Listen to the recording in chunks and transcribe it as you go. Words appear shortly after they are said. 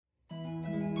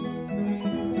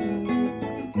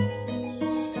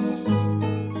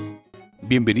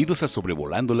Bienvenidos a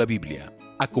Sobrevolando la Biblia.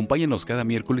 Acompáñanos cada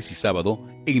miércoles y sábado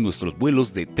en nuestros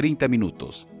vuelos de 30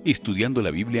 minutos, estudiando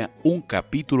la Biblia un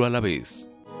capítulo a la vez.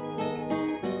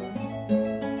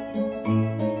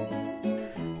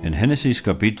 En Génesis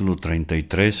capítulo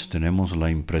 33 tenemos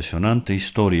la impresionante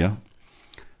historia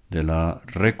de la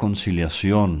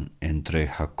reconciliación entre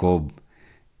Jacob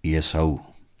y Esaú.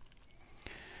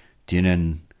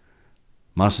 Tienen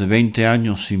más de 20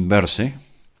 años sin verse.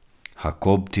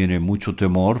 Jacob tiene mucho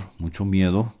temor, mucho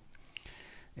miedo.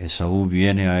 Esaú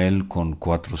viene a él con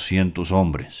 400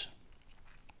 hombres.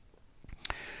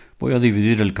 Voy a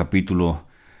dividir el capítulo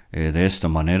de esta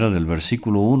manera, del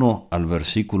versículo 1 al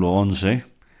versículo 11,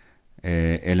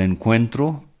 el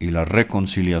encuentro y la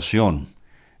reconciliación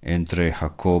entre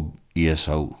Jacob y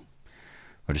Esaú.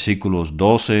 Versículos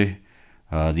 12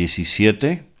 a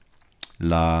 17,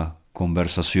 la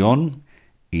conversación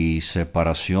y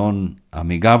separación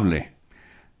amigable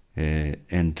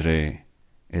entre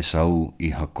Esaú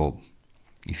y Jacob.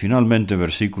 Y finalmente,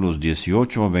 versículos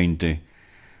 18 a 20,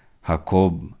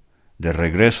 Jacob de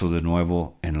regreso de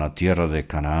nuevo en la tierra de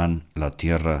Canaán, la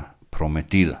tierra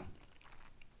prometida.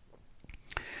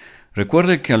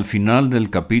 Recuerde que al final del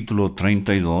capítulo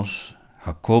 32,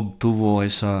 Jacob tuvo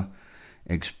esa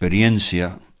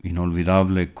experiencia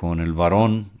inolvidable con el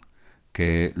varón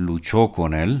que luchó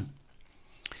con él.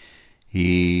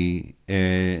 Y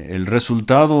el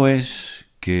resultado es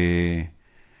que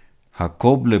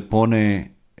Jacob le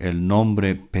pone el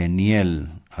nombre Peniel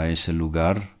a ese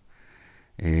lugar,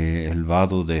 el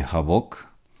vado de Jaboc.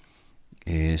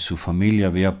 Su familia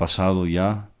había pasado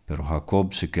ya, pero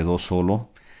Jacob se quedó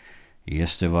solo y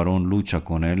este varón lucha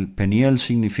con él. Peniel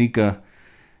significa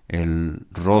el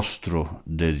rostro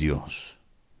de Dios.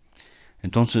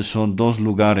 Entonces son dos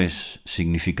lugares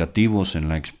significativos en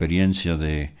la experiencia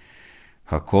de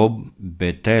Jacob: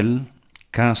 Betel,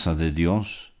 casa de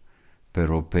Dios,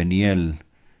 pero Peniel,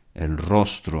 el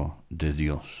rostro de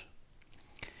Dios.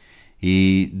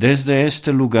 Y desde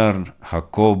este lugar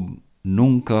Jacob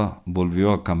nunca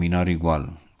volvió a caminar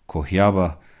igual.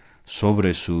 Cojeaba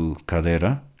sobre su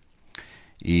cadera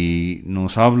y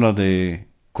nos habla de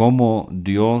cómo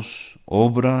Dios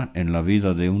obra en la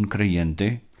vida de un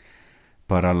creyente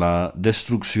para la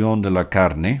destrucción de la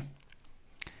carne.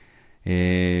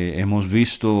 Hemos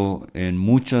visto en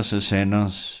muchas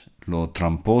escenas lo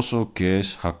tramposo que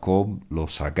es Jacob, lo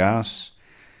sagaz,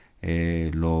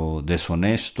 lo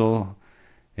deshonesto,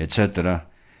 etc.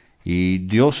 Y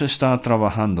Dios está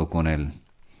trabajando con él.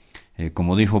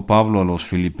 Como dijo Pablo a los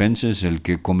Filipenses, el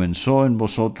que comenzó en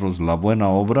vosotros la buena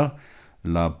obra,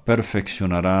 la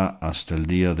perfeccionará hasta el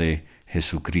día de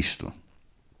Jesucristo.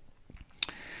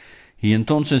 Y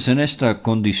entonces en esta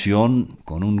condición,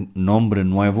 con un nombre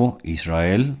nuevo,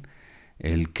 Israel,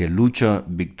 el que lucha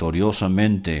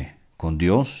victoriosamente con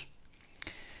Dios,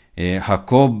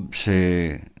 Jacob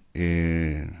se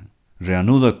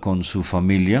reanuda con su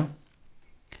familia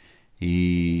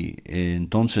y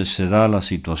entonces se da la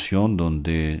situación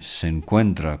donde se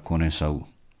encuentra con Esaú.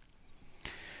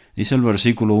 Dice el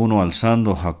versículo 1,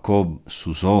 alzando Jacob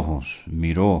sus ojos,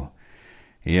 miró,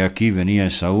 y aquí venía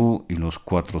Esaú y los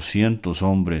 400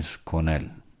 hombres con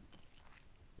él.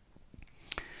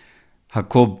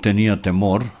 Jacob tenía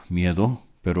temor, miedo,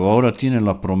 pero ahora tiene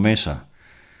la promesa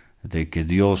de que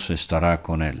Dios estará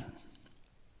con él.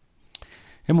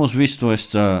 Hemos visto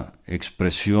esta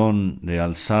expresión de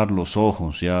alzar los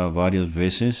ojos ya varias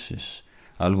veces. Es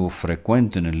algo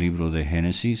frecuente en el libro de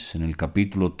Génesis. En el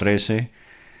capítulo 13,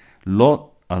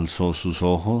 Lot alzó sus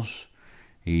ojos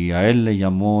y a él le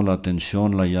llamó la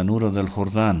atención la llanura del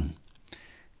Jordán,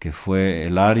 que fue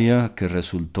el área que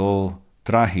resultó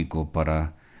trágico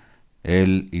para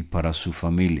él y para su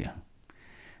familia.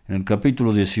 En el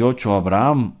capítulo 18,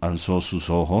 Abraham alzó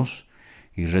sus ojos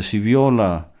y recibió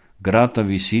la grata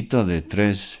visita de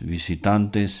 3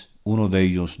 visitantes, uno de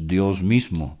ellos Dios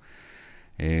mismo,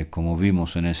 como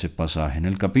vimos en ese pasaje. En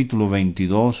el capítulo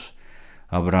 22,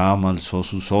 Abraham alzó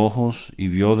sus ojos y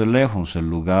vio de lejos el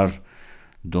lugar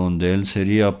donde él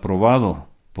sería probado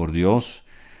por Dios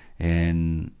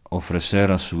en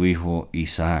ofrecer a su hijo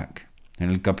Isaac. En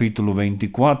el capítulo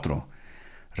 24,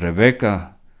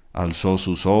 Rebeca alzó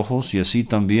sus ojos y así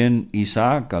también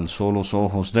Isaac alzó los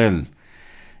ojos de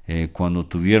él cuando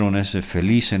tuvieron ese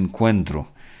feliz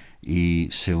encuentro y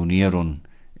se unieron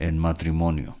en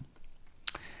matrimonio.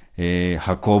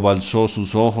 Jacob alzó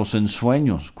sus ojos en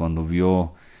sueños cuando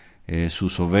vio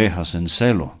sus ovejas en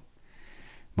celo.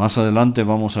 Más adelante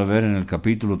vamos a ver en el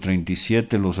capítulo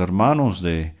 37, los hermanos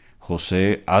de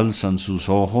José alzan sus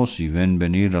ojos y ven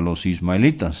venir a los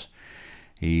ismaelitas.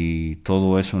 Y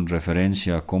todo eso en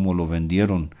referencia a cómo lo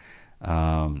vendieron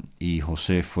y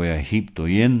José fue a Egipto.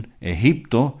 Y en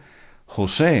Egipto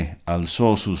José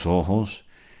alzó sus ojos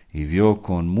y vio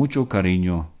con mucho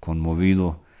cariño,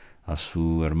 conmovido, a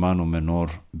su hermano menor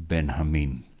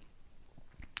Benjamín.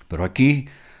 Pero aquí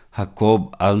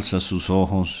Jacob alza sus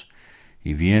ojos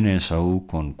y viene Esaú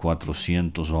con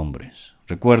 400 hombres.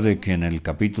 Recuerde que en el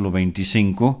capítulo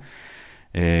 25,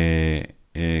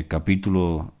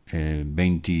 capítulo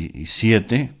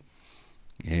 27,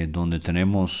 donde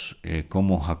tenemos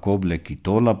cómo Jacob le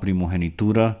quitó la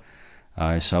primogenitura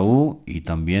a Esaú y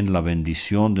también la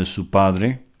bendición de su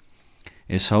padre,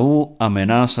 Esaú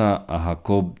amenaza a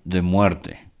Jacob de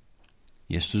muerte.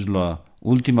 Y esto es la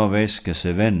última vez que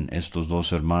se ven estos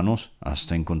dos hermanos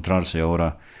hasta encontrarse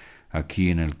ahora aquí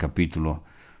en el capítulo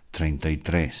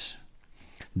 33.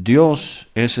 Dios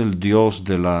es el Dios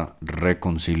de la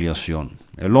reconciliación.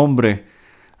 El hombre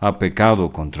ha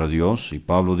pecado contra Dios y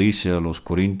Pablo dice a los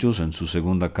Corintios en su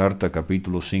segunda carta,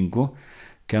 capítulo 5,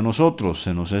 que a nosotros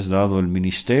se nos es dado el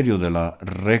ministerio de la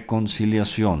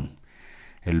reconciliación.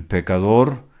 El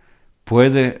pecador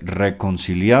puede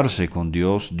reconciliarse con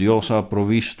Dios. Dios ha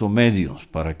provisto medios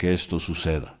para que esto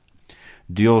suceda.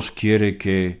 Dios quiere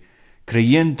que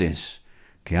creyentes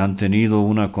que han tenido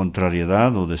una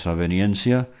contrariedad o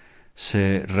desaveniencia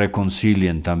se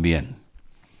reconcilien también.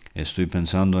 Estoy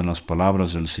pensando en las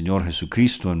palabras del Señor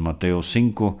Jesucristo en Mateo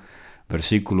 5,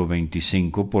 versículo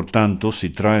 25. Por tanto,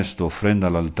 si traes tu ofrenda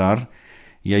al altar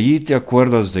y allí te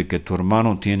acuerdas de que tu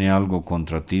hermano tiene algo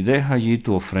contra ti, deja allí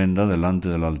tu ofrenda delante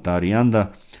del altar y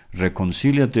anda,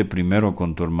 reconcíliate primero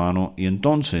con tu hermano y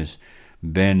entonces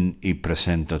ven y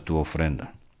presenta tu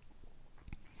ofrenda.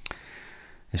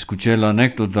 Escuché la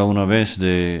anécdota una vez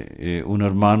de un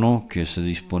hermano que se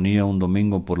disponía un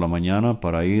domingo por la mañana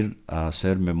para ir a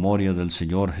hacer memoria del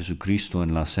Señor Jesucristo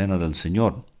en la cena del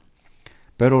Señor,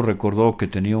 pero recordó que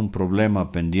tenía un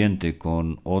problema pendiente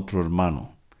con otro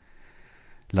hermano.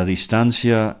 La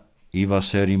distancia iba a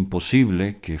ser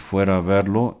imposible que fuera a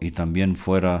verlo y también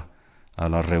fuera a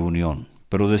la reunión,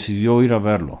 pero decidió ir a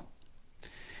verlo.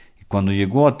 Y cuando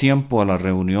llegó a tiempo a la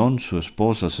reunión, su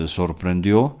esposa se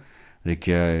sorprendió de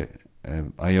que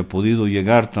haya podido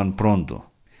llegar tan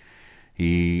pronto.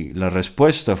 Y la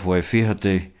respuesta fue,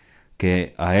 fíjate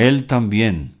que a él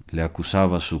también le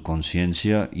acusaba su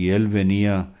conciencia y él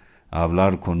venía a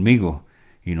hablar conmigo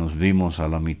y nos vimos a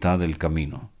la mitad del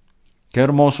camino. Qué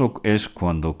hermoso es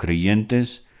cuando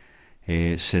creyentes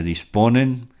se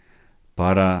disponen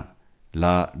para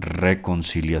la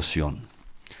reconciliación.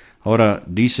 Ahora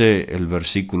dice el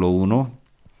versículo 1,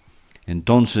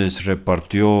 entonces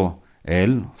repartió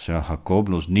él, o sea Jacob,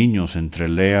 los niños entre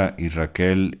Lea y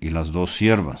Raquel y las dos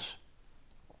siervas.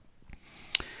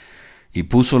 Y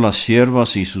puso las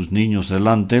siervas y sus niños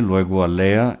delante, luego a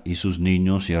Lea y sus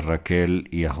niños y a Raquel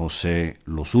y a José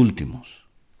los últimos.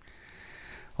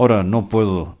 Ahora, no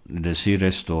puedo decir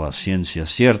esto a ciencia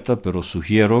cierta, pero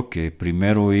sugiero que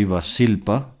primero iba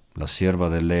Silpa, la sierva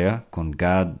de Lea, con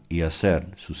Gad y Aser,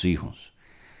 sus hijos.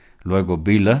 Luego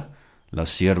Bila, la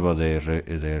sierva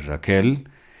de Raquel,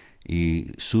 y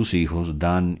sus hijos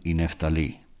Dan y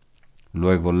Neftalí.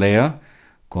 Luego Lea,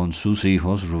 con sus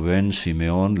hijos Rubén,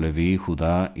 Simeón, Leví,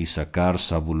 Judá, Isaacar,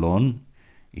 Zabulón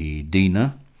y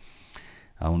Dina,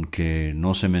 aunque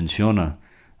no se menciona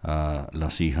a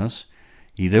las hijas.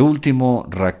 Y de último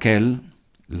Raquel,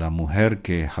 la mujer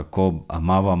que Jacob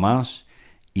amaba más,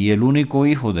 y el único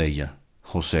hijo de ella,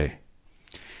 José.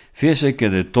 Fíjese que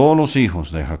de todos los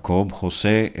hijos de Jacob,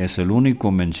 José es el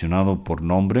único mencionado por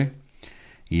nombre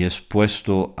y es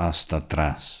puesto hasta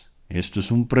atrás. Esto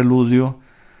es un preludio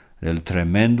del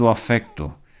tremendo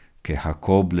afecto que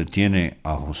Jacob le tiene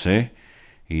a José,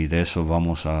 y de eso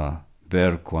vamos a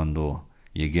ver cuando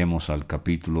lleguemos al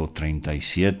capítulo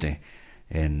 37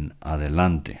 en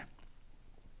adelante.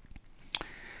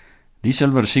 Dice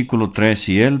el versículo 3,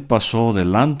 y él pasó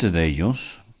delante de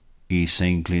ellos y se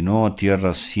inclinó a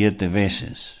tierra 7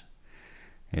 veces.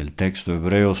 El texto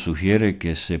hebreo sugiere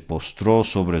que se postró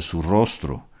sobre su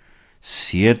rostro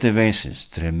 7 veces.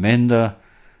 Tremenda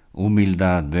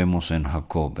humildad vemos en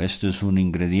Jacob. Este es un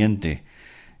ingrediente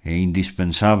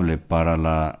indispensable para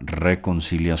la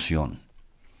reconciliación.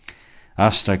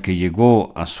 Hasta que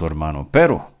llegó a su hermano.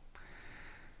 Pero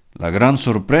la gran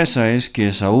sorpresa es que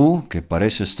Esaú, que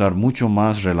parece estar mucho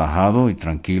más relajado y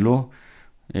tranquilo,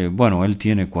 él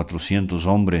tiene 400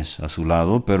 hombres a su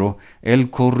lado, pero él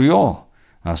corrió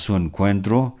a su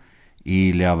encuentro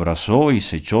y le abrazó y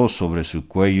se echó sobre su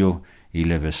cuello y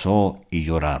le besó y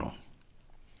lloraron.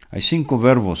 Hay 5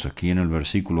 verbos aquí en el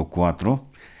versículo 4,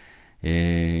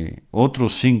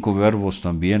 otros 5 verbos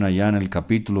también allá en el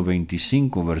capítulo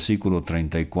 25, versículo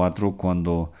 34,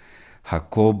 cuando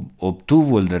Jacob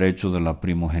obtuvo el derecho de la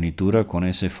primogenitura con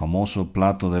ese famoso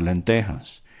plato de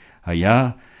lentejas.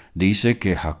 Allá dice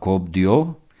que Jacob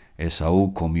dio,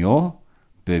 Esaú comió,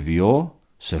 bebió,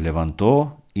 se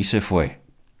levantó y se fue.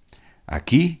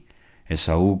 Aquí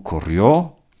Esaú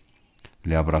corrió,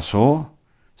 le abrazó,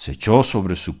 se echó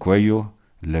sobre su cuello,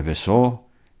 le besó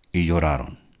y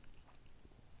lloraron.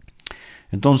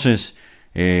 Entonces,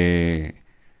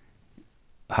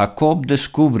 Jacob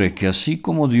descubre que así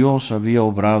como Dios había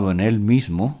obrado en él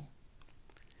mismo,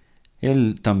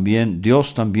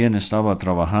 Dios también estaba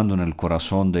trabajando en el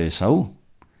corazón de Esaú.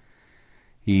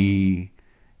 Y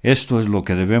esto es lo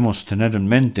que debemos tener en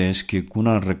mente, es que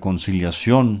una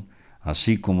reconciliación,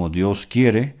 así como Dios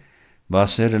quiere, va a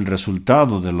ser el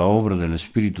resultado de la obra del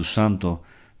Espíritu Santo,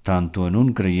 tanto en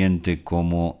un creyente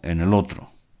como en el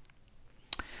otro.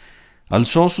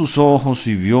 Alzó sus ojos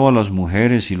y vio a las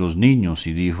mujeres y los niños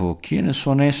y dijo, ¿quiénes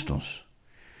son estos?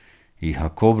 Y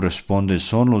Jacob responde,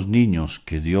 son los niños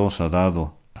que Dios ha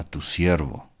dado a tu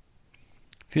siervo.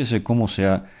 Fíjese cómo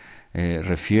se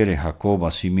refiere Jacob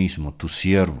a sí mismo, tu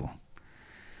siervo.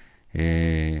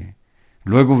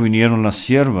 Luego vinieron las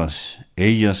siervas,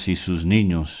 ellas y sus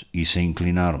niños, y se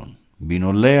inclinaron.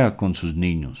 Vino Lea con sus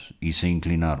niños, y se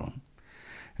inclinaron.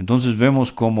 Entonces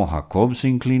vemos cómo Jacob se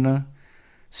inclina,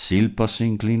 Silpa se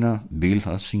inclina,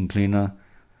 Bilha se inclina,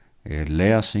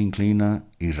 Lea se inclina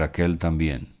y Raquel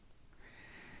también.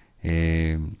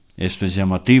 Esto es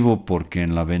llamativo porque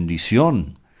en la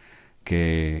bendición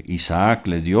que Isaac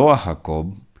le dio a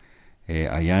Jacob,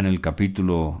 allá en el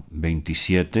capítulo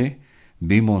 27,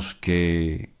 vimos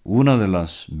que una de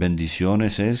las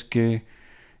bendiciones es que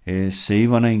se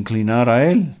iban a inclinar a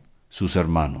él, sus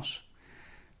hermanos.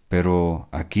 Pero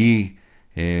aquí,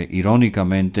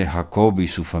 irónicamente, Jacob y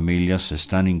su familia se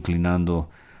están inclinando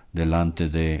delante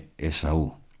de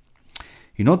Esaú.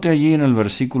 Y note allí en el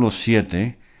versículo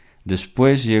 7,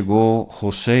 después llegó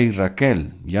José y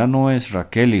Raquel. Ya no es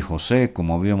Raquel y José,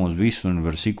 como habíamos visto en el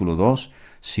versículo 2,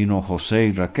 sino José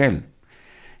y Raquel.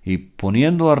 Y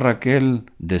poniendo a Raquel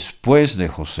después de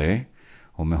José,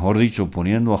 o mejor dicho,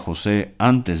 poniendo a José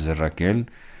antes de Raquel,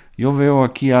 yo veo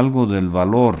aquí algo del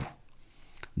valor,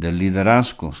 del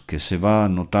liderazgo que se va a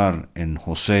notar en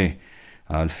José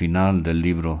al final del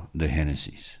libro de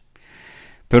Génesis.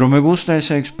 Pero me gusta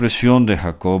esa expresión de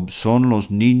Jacob, son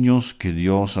los niños que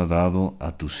Dios ha dado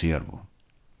a tu siervo.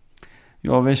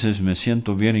 Yo a veces me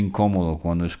siento bien incómodo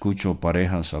cuando escucho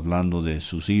parejas hablando de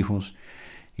sus hijos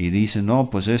y dicen, no,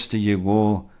 pues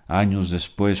llegó años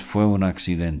después, fue un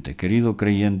accidente. Querido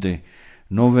creyente,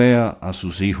 no vea a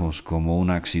sus hijos como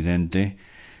un accidente,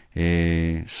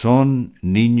 son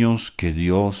niños que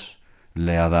Dios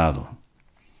le ha dado.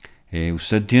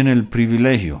 Usted tiene el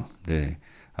privilegio de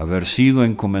haber sido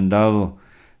encomendado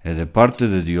de parte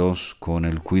de Dios con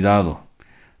el cuidado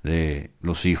de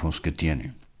los hijos que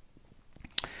tiene.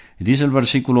 Y dice el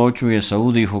versículo 8, y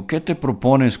Esaú dijo, ¿qué te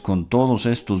propones con todos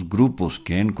estos grupos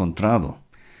que he encontrado?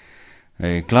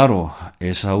 Claro,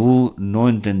 Esaú no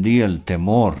entendía el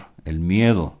temor, el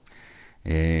miedo,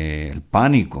 el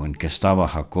pánico en que estaba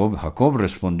Jacob. Jacob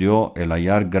respondió, el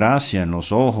hallar gracia en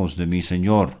los ojos de mi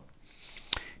Señor.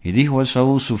 Y dijo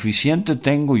Esaú, suficiente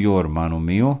tengo yo, hermano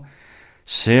mío,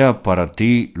 sea para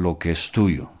ti lo que es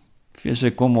tuyo.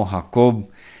 Fíjese cómo Jacob,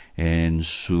 en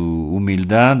su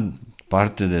humildad,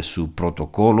 parte de su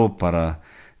protocolo para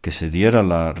que se diera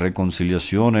la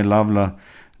reconciliación, él habla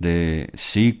de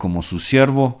sí como su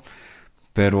siervo,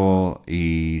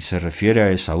 y se refiere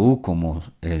a Esaú como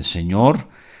el Señor,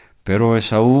 pero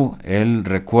Esaú, él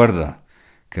recuerda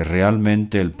que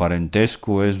realmente el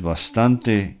parentesco es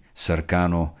bastante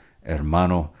cercano,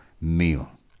 hermano mío.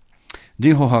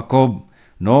 Dijo Jacob,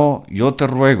 no, yo te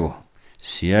ruego,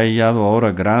 si he hallado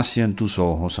ahora gracia en tus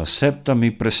ojos, acepta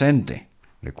mi presente.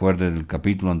 Recuerde, el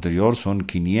capítulo anterior son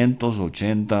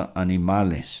 580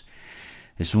 animales.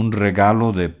 Es un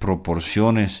regalo de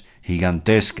proporciones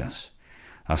gigantescas.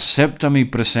 Acepta mi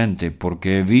presente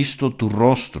porque he visto tu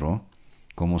rostro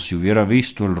como si hubiera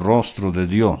visto el rostro de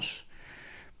Dios,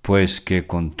 pues que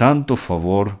con tanto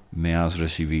favor me has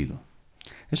recibido.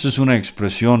 Esa es una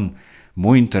expresión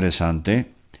muy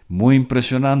interesante, muy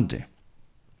impresionante.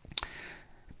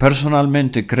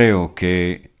 Personalmente creo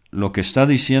que lo que está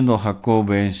diciendo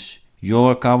Jacob es, yo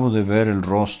acabo de ver el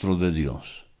rostro de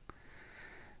Dios,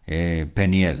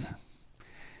 Peniel.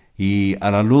 Y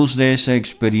a la luz de esa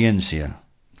experiencia,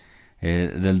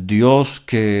 del Dios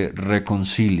que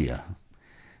reconcilia,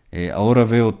 ahora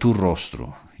veo tu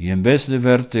rostro. Y en vez de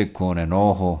verte con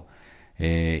enojo,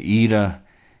 ira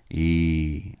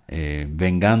y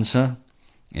venganza,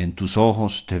 en tus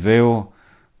ojos te veo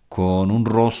con un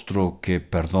rostro que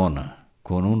perdona,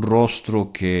 con un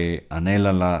rostro que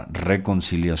anhela la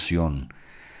reconciliación,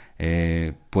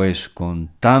 pues con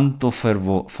tanto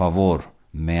favor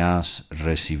me has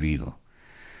recibido.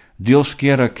 Dios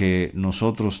quiera que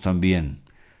nosotros también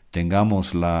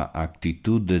tengamos la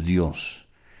actitud de Dios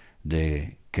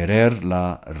de querer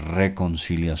la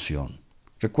reconciliación.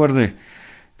 Recuerde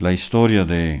la historia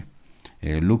de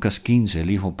Lucas 15,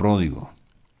 el hijo pródigo.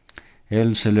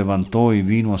 Él se levantó y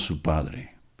vino a su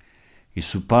padre. Y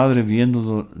su padre,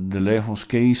 viendo de lejos,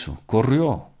 ¿qué hizo?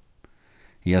 Corrió.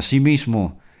 Y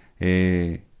asimismo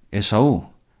Esaú,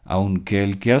 aunque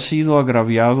el que ha sido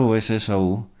agraviado es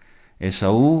Esaú,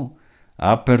 Esaú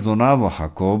ha perdonado a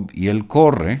Jacob y él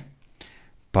corre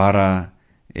para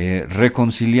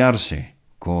reconciliarse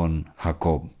con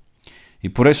Jacob. Y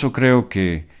por eso creo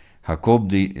que Jacob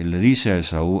le dice a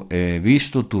Esaú, he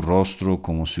visto tu rostro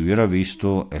como si hubiera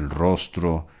visto el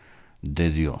rostro de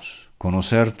Dios.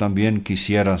 Conocer también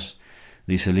quisieras,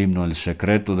 dice el himno, el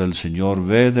secreto del Señor,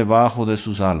 ve debajo de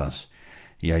sus alas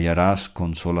y hallarás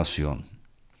consolación.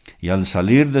 Y al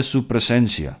salir de su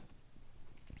presencia,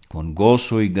 con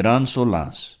gozo y gran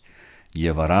solaz,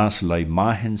 llevarás la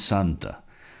imagen santa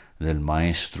del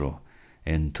Maestro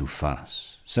en tu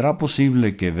faz. ¿Será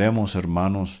posible que vemos,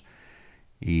 hermanos,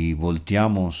 y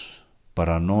volteamos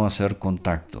para no hacer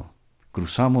contacto?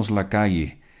 Cruzamos la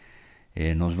calle,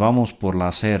 nos vamos por la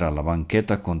acera, la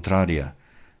banqueta contraria,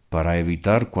 para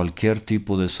evitar cualquier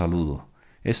tipo de saludo.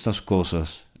 Estas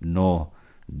cosas no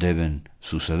deben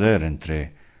suceder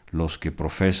entre los que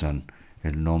profesan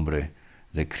el nombre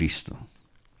de Cristo.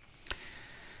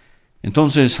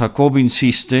 Entonces Jacob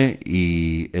insiste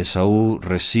y Esaú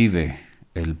recibe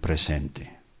el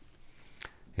presente.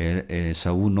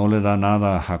 Esaú no le da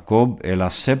nada a Jacob, él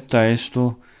acepta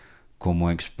esto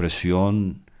como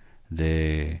expresión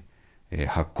de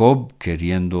Jacob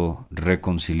queriendo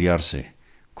reconciliarse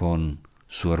con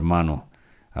su hermano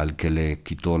al que le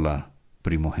quitó la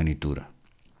primogenitura.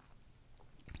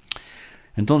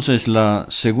 Entonces, la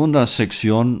segunda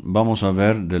sección, vamos a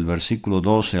ver del versículo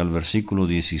 12 al versículo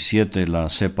 17, la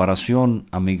separación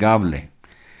amigable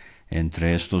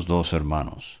entre estos dos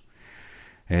hermanos.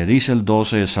 Dice el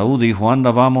 12, Esaú dijo,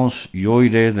 anda, vamos, yo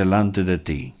iré delante de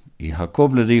ti. Y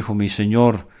Jacob le dijo, mi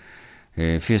señor,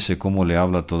 fíjese cómo le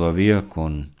habla todavía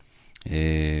con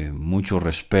mucho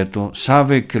respeto,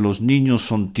 sabe que los niños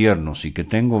son tiernos y que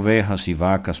tengo ovejas y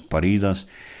vacas paridas,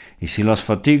 y si las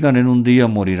fatigan en un día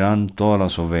morirán todas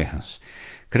las ovejas.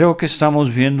 Creo que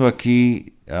estamos viendo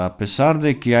aquí, a pesar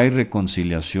de que hay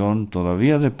reconciliación,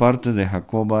 todavía de parte de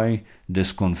Jacob hay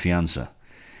desconfianza.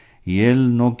 Y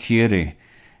él no quiere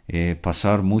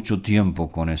pasar mucho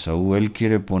tiempo con Esaú, él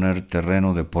quiere poner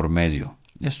terreno de por medio.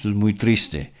 Esto es muy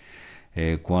triste,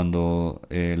 cuando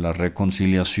la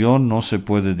reconciliación no se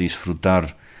puede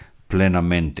disfrutar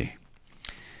plenamente.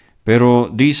 Pero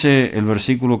dice el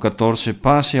versículo 14,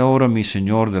 pase ahora mi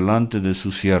señor delante de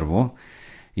su siervo,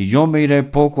 y yo me iré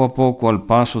poco a poco al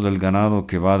paso del ganado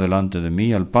que va delante de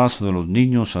mí, al paso de los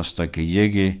niños, hasta que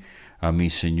llegue a mi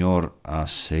señor a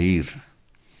Seir.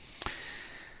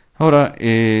 Ahora,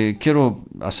 quiero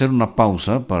hacer una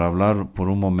pausa para hablar por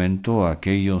un momento a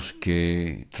aquellos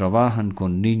que trabajan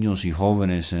con niños y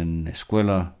jóvenes en la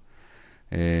escuela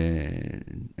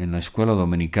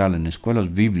dominical, en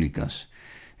escuelas bíblicas.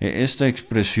 Esta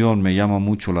expresión me llama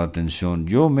mucho la atención.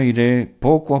 Yo me iré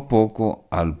poco a poco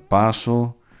al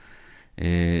paso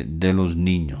de los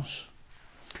niños.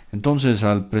 Entonces,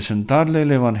 al presentarle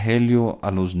el Evangelio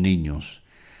a los niños,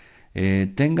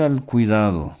 tenga el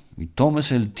cuidado y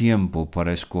tómese el tiempo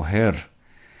para escoger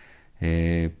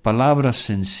palabras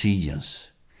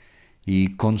sencillas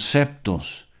y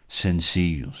conceptos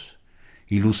sencillos,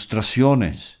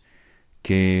 ilustraciones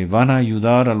que van a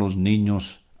ayudar a los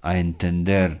niños a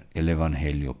entender el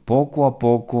Evangelio, poco a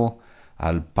poco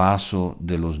al paso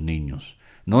de los niños.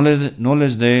 No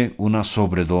les dé una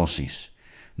sobredosis,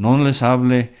 no les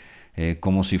hable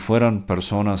como si fueran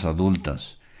personas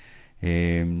adultas.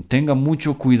 Tenga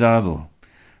mucho cuidado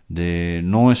de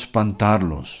no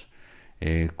espantarlos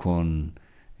con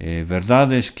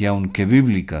verdades que, aunque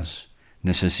bíblicas,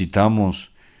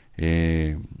 necesitamos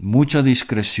mucha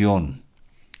discreción,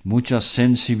 mucha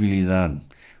sensibilidad,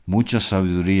 mucha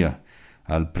sabiduría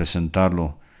al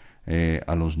presentarlo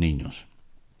a los niños.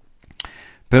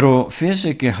 Pero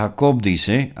fíjese que Jacob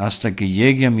dice, hasta que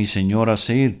llegue a mi señor a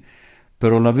Seir,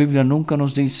 pero la Biblia nunca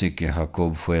nos dice que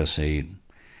Jacob fue a Seir.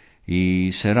 Y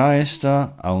será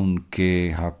esta,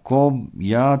 aunque Jacob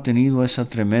ya ha tenido esa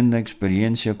tremenda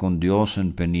experiencia con Dios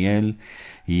en Peniel,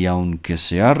 y aunque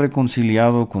se ha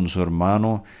reconciliado con su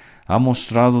hermano, ha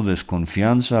mostrado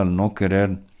desconfianza al no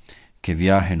querer que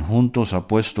viajen juntos, ha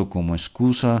puesto como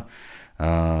excusa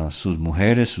a sus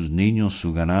mujeres, sus niños,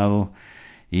 su ganado,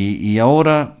 y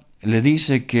ahora le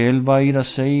dice que él va a ir a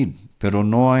Seir, pero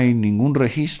no hay ningún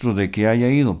registro de que haya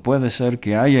ido. Puede ser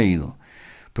que haya ido,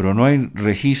 pero no hay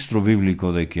registro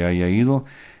bíblico de que haya ido,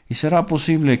 y será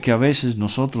posible que a veces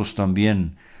nosotros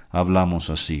también hablamos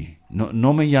así.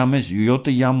 No me llames, yo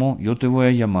te llamo, yo te voy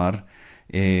a llamar,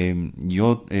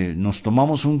 nos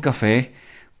tomamos un café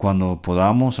cuando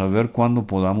podamos, a ver cuándo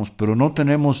podamos, pero no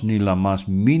tenemos ni la más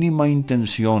mínima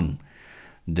intención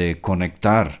de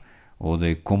conectar o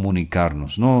de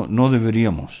comunicarnos. No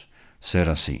deberíamos ser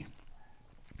así.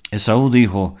 Esaú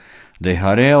dijo: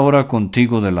 dejaré ahora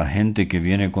contigo de la gente que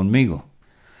viene conmigo.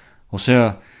 O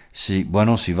sea, si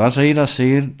vas a ir a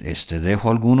Seir,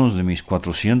 dejo algunos de mis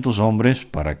 400 hombres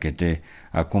para que te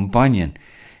acompañen.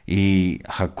 Y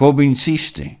Jacob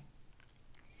insiste: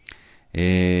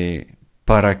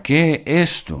 ¿para qué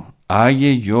esto?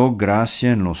 Halle yo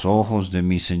gracia en los ojos de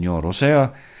mi Señor. O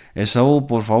sea, Esaú,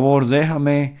 por favor,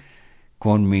 déjame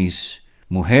con mis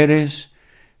mujeres,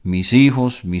 mis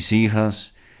hijos, mis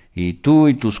hijas, y tú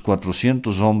y tus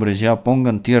 400 hombres ya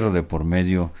pongan tierra de por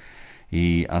medio.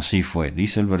 Y así fue.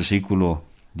 Dice el versículo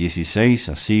 16,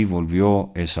 así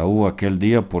volvió Esaú aquel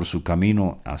día por su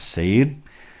camino a Seir,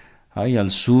 ahí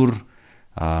al sur,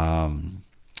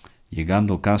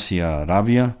 llegando casi a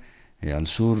Arabia, al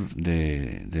sur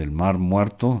del Mar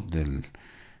Muerto,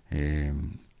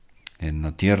 en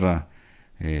la tierra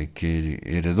que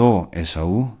heredó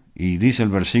Esaú. Y dice el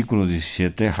versículo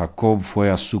 17, Jacob fue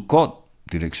a Sucot,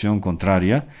 dirección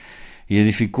contraria, y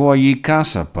edificó allí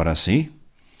casa para sí,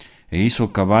 e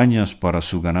hizo cabañas para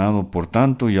su ganado. Por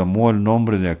tanto, llamó el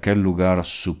nombre de aquel lugar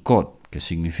Sucot, que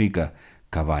significa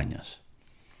cabañas.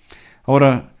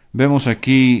 Ahora, vemos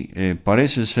aquí,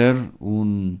 parece ser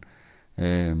un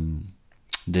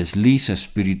desliz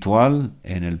espiritual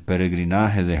en el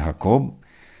peregrinaje de Jacob.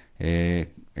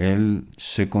 Él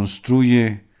se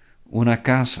construye una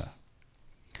casa.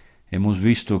 Hemos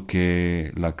visto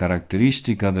que la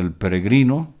característica del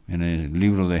peregrino en el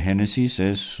libro de Génesis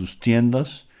es sus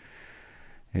tiendas,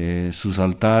 sus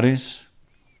altares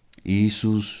y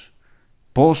sus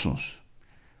pozos.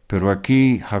 Pero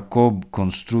aquí Jacob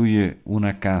construye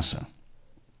una casa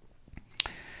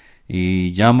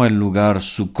y llama el lugar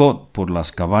Sucot por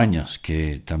las cabañas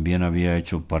que también había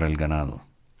hecho para el ganado.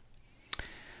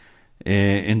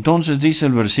 Entonces dice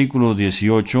el versículo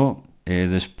 18,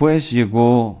 después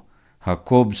llegó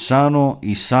Jacob sano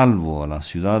y salvo a la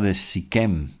ciudad de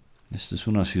Siquem. Esta es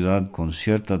una ciudad con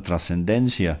cierta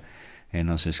trascendencia en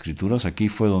las Escrituras. Aquí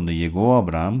fue donde llegó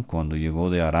Abraham cuando llegó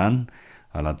de Harán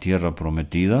a la tierra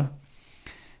prometida.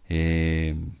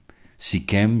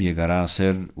 Siquem llegará a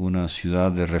ser una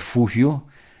ciudad de refugio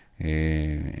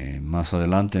más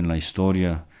adelante en la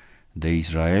historia de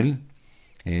Israel.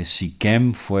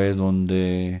 Siquem fue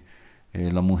donde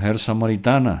la mujer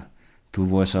samaritana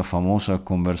tuvo esa famosa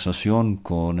conversación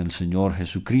con el Señor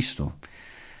Jesucristo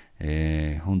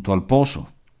junto al pozo.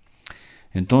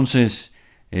 Entonces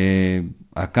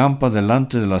acampa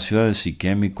delante de la ciudad de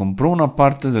Siquem y compró una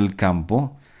parte del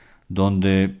campo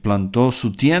donde plantó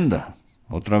su tienda.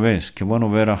 Otra vez, qué bueno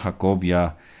ver a Jacob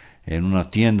ya en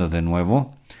una tienda de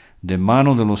nuevo, de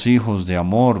mano de los hijos de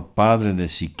Hamor, padre de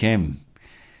Siquem.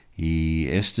 Y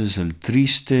este es el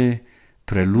triste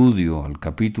preludio al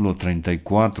capítulo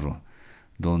 34,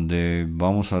 donde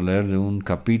vamos a leer de un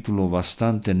capítulo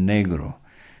bastante negro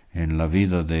en la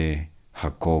vida de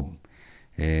Jacob.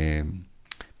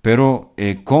 Pero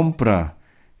compra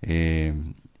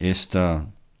esta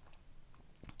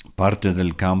parte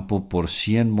del campo por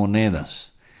 100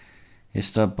 monedas.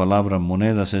 Esta palabra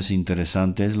monedas es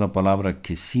interesante, es la palabra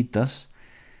quesitas,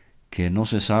 que no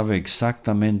se sabe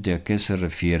exactamente a qué se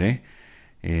refiere.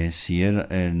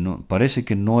 Parece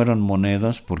que no eran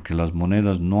monedas, porque las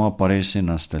monedas no aparecen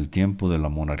hasta el tiempo de la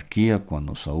monarquía,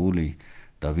 cuando Saúl y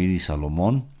David y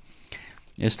Salomón.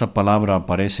 Esta palabra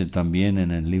aparece también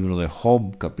en el libro de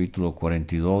Job, capítulo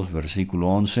 42, versículo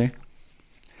 11.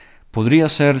 Podría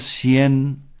ser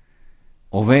 100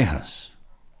 ovejas,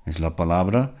 es la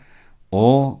palabra,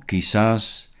 o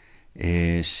quizás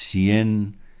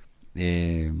 100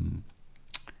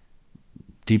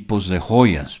 tipos de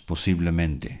joyas,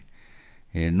 posiblemente.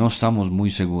 No estamos muy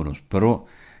seguros, pero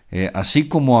así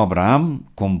como Abraham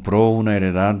compró una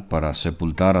heredad para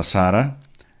sepultar a Sara,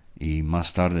 y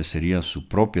más tarde sería su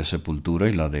propia sepultura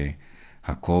y la de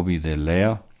Jacob y de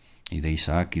Lea y de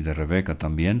Isaac y de Rebeca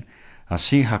también,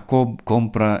 así Jacob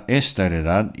compra esta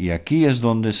heredad, y aquí es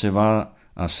donde se va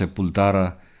a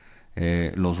sepultar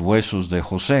los huesos de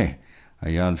José,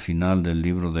 allá al final del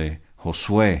libro de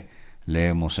Josué,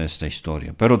 leemos esta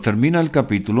historia. Pero termina el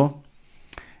capítulo,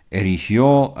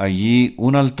 erigió allí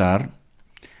un altar.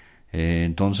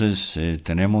 Entonces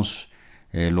tenemos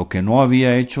lo que no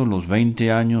había hecho los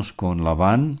 20 años con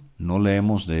Labán. No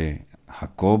leemos de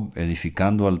Jacob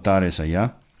edificando altares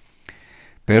allá.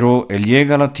 Pero él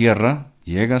llega a la tierra,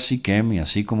 llega a Siquem, y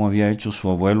así como había hecho su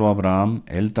abuelo Abraham,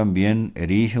 él también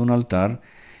erige un altar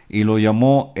y lo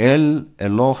llamó El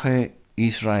Elohe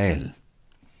Israel,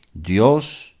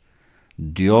 Dios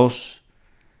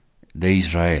de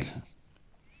Israel,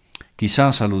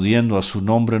 quizás aludiendo a su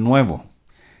nombre nuevo.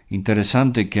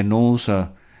 Interesante que no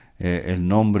usa el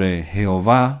nombre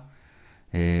Jehová,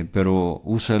 pero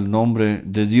usa el nombre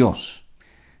de Dios.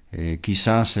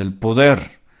 Quizás el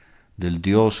poder del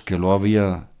Dios que lo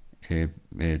había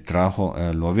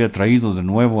traído de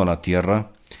nuevo a la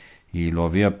tierra y lo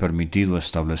había permitido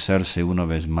establecerse una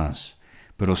vez más.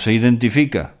 Pero se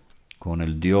identifica con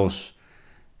el Dios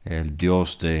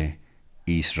de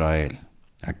Israel.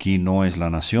 Aquí no es la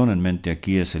nación en mente,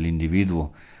 aquí es el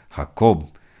individuo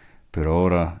Jacob, pero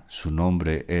ahora su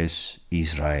nombre es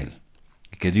Israel.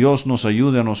 Que Dios nos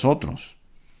ayude a nosotros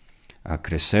a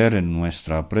crecer en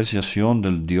nuestra apreciación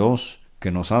del Dios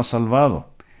que nos ha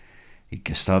salvado y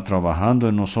que está trabajando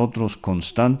en nosotros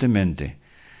constantemente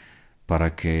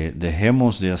para que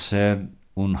dejemos de hacer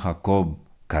un Jacob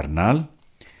carnal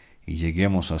y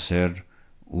lleguemos a ser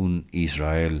un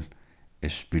Israel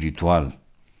espiritual,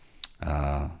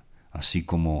 así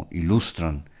como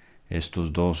ilustran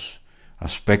estos dos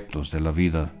aspectos de la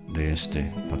vida de este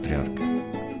patriarca.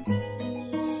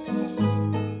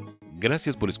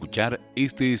 Gracias por escuchar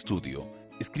este estudio.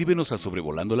 Escríbenos a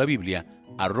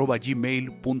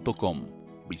sobrevolandolabiblia@gmail.com.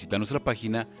 Visita nuestra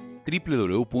página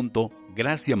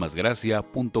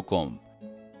www.graciamasgracia.com.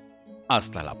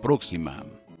 Hasta la próxima.